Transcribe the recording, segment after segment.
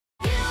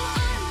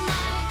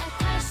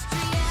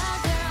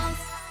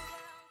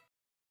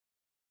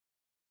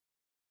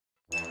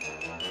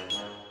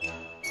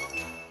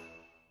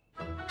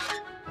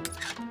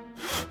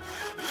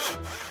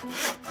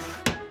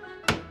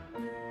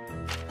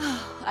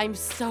I'm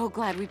so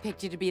glad we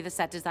picked you to be the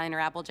set designer,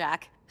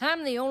 Applejack.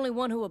 I'm the only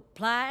one who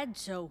applied,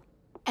 so...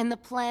 And the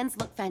plans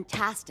look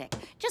fantastic.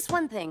 Just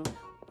one thing.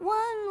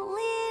 One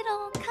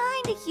little,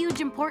 kind of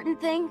huge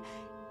important thing.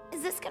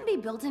 Is this gonna be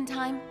built in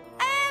time?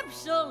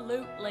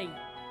 Absolutely.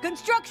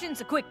 Construction's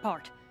the quick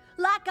part.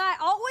 Like I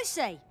always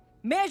say,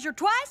 measure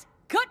twice,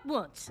 cut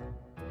once.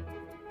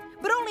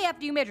 But only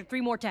after you measure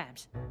 3 more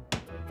times.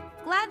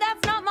 Glad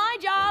that's not my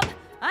job.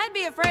 I'd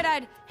be afraid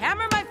I'd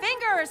hammer my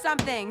finger or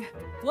something.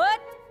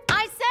 What?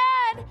 I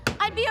said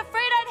I'd be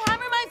afraid I'd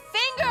hammer my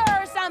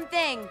finger or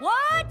something.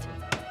 What?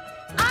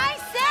 I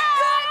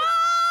said...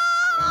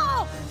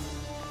 Oh!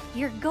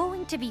 You're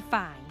going to be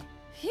fine.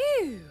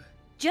 Phew.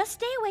 Just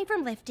stay away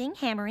from lifting,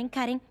 hammering,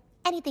 cutting,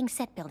 anything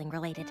set building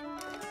related.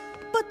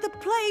 But the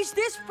play's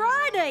this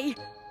Friday.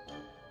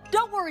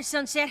 Don't worry,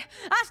 Sunset.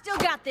 I still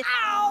got this.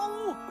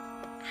 Ow!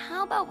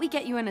 How about we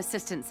get you an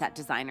assistant set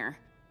designer?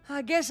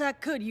 I guess I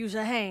could use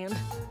a hand.